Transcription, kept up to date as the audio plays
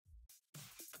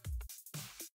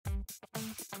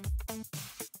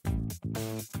So,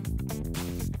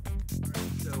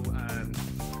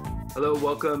 hello,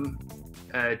 welcome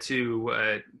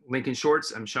to Lincoln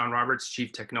Shorts. I'm Sean Roberts,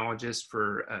 Chief Technologist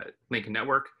for Lincoln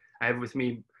Network. I have with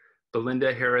me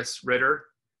Bilenda Harris-Ritter,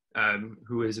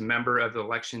 who is a member of the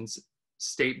Elections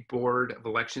State Board of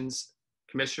Elections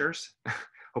Commissioners.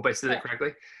 Hope I said that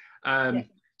correctly.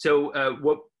 So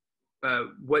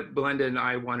what Bilenda and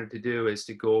I wanted to do is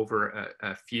to go over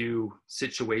a few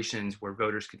situations where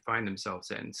voters could find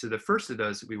themselves in. So the first of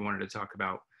those that we wanted to talk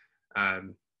about,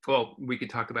 well, we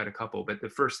could talk about a couple, but the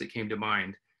first that came to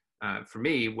mind for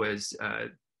me was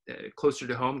closer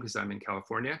to home, because I'm in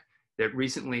California, that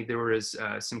recently there was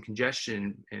some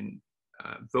congestion in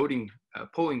voting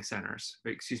centers,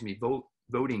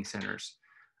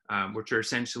 which are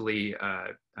essentially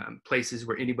places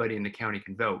where anybody in the county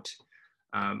can vote.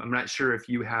 I'm not sure if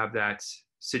you have that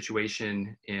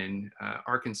situation in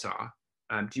Arkansas.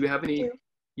 Do you have any?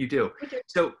 You do. We do.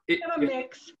 So have a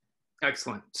mix.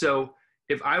 Excellent. So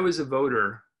if I was a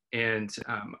voter and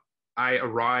I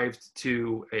arrived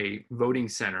to a voting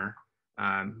center,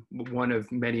 one of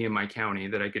many in my county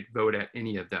that I could vote at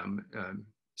any of them,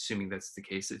 assuming that's the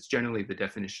case, it's generally the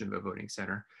definition of a voting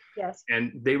center. Yes.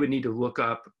 And they would need to look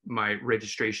up my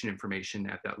registration information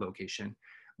at that location.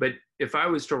 But if I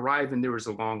was to arrive and there was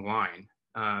a long line,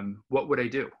 what would I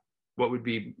do? What would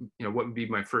be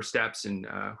my first steps, and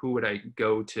who would I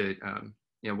go to?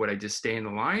 Would I just stay in the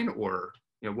line, or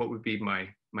what would be my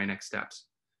next steps?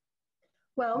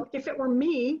 Well, if it were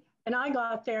me and I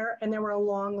got there and there were a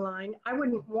long line, I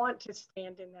wouldn't want to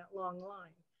stand in that long line.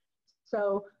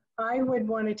 So I would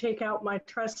want to take out my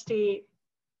trusty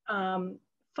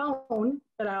phone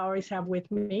that I always have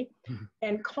with me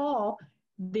and call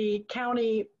the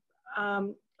county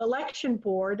election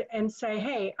board and say,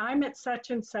 hey, I'm at such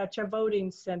and such a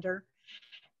voting center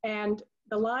and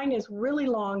the line is really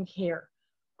long here.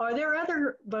 Are there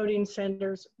other voting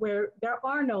centers where there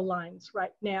are no lines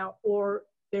right now, or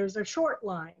there's a short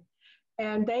line?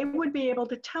 And they would be able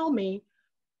to tell me,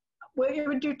 well, it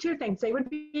would do two things. They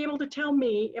would be able to tell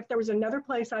me if there was another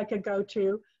place I could go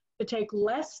to take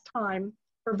less time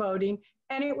for voting,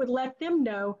 and it would let them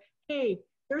know, hey,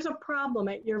 there's a problem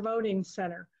at your voting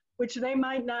center, which they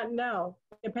might not know,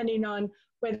 depending on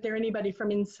whether anybody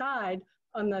from inside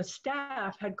on the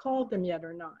staff had called them yet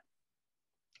or not.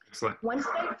 Excellent. Once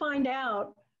they find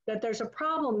out that there's a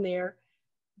problem there,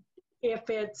 if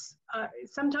it's,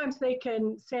 sometimes they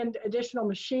can send additional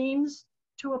machines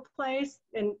to a place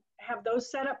and have those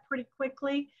set up pretty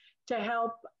quickly to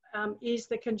help ease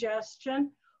the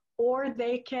congestion, or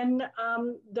they can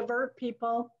divert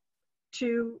people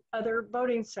to other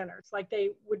voting centers like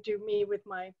they would do me with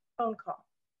my phone call.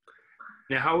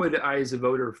 Now, how would I as a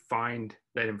voter find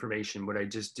that information? Would I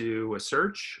just do a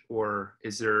search, or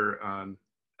is there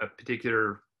a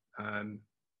particular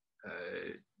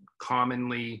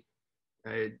commonly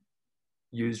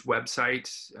used website,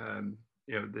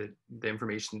 the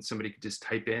information somebody could just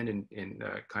type in and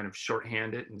kind of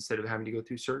shorthand it instead of having to go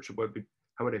through search?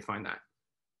 How would I find that?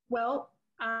 Well,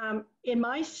 in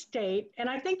my state, and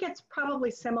I think it's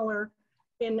probably similar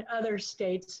in other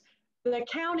states,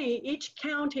 each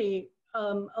county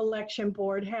election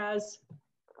board has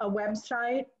a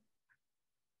website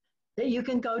that you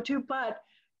can go to, but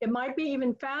it might be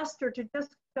even faster to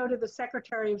just go to the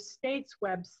Secretary of State's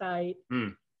website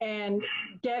and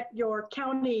get your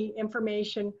county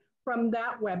information from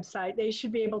that website. They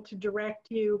should be able to direct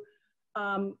you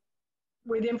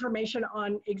with information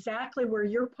on exactly where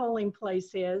your polling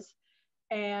place is.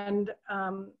 And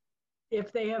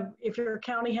if your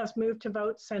county has moved to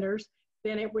vote centers,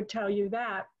 then it would tell you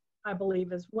that, I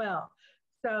believe, as well.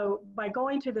 So by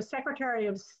going to the Secretary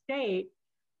of State,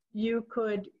 you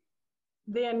could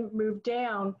then move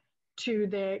down to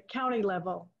the county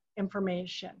level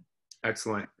information.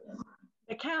 Excellent.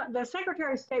 The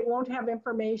Secretary of State won't have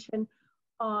information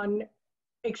on,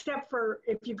 except for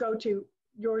if you go to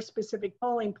your specific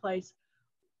polling place,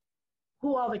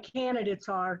 who all the candidates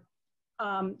are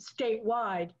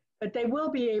statewide, but they will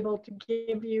be able to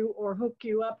give you or hook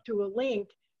you up to a link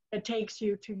that takes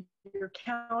you to your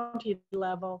county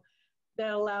level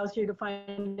that allows you to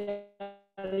find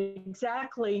out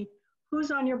exactly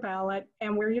who's on your ballot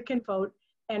and where you can vote,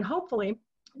 and hopefully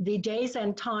the days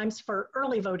and times for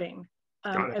early voting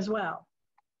as well.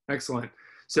 Excellent.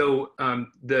 So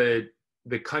the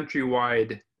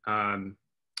countrywide or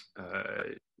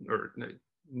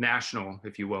national,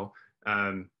 if you will,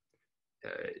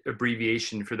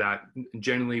 abbreviation for that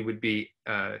generally would be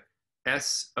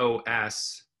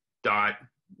SOS dot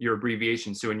your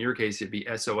abbreviation. So in your case, it'd be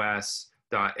SOS.ar.gov.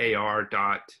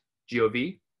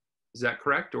 Is that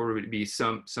correct? Or would it be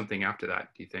something after that,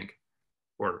 do you think?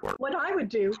 or what I would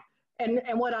do, and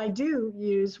what I do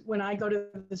use when I go to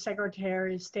the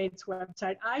Secretary of State's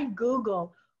website, I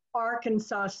Google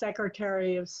Arkansas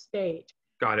Secretary of State,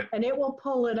 got it. and it will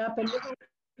pull it up and it will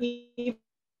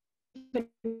even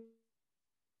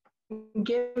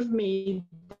give me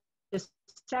the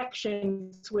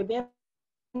sections within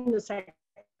the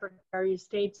Secretary of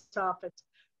State's office,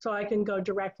 so I can go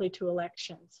directly to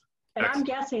elections. And Excellent.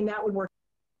 I'm guessing that would work.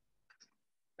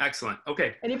 Excellent.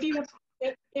 Okay. And if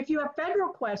you have federal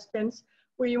questions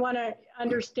where you want to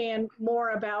understand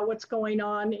more about what's going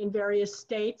on in various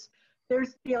states,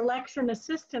 there's the Election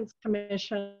Assistance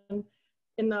Commission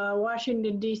in the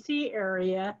Washington, D.C.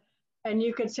 area, and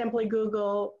you could simply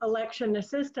Google Election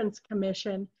Assistance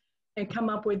Commission and come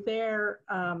up with their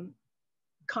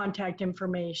contact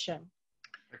information.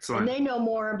 Excellent. And they know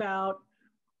more about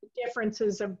the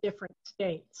differences of different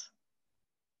states.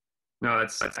 No,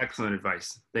 that's excellent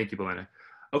advice. Thank you, Bilenda.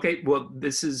 Okay, well,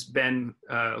 this has been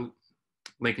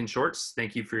Lincoln Shorts.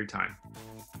 Thank you for your time.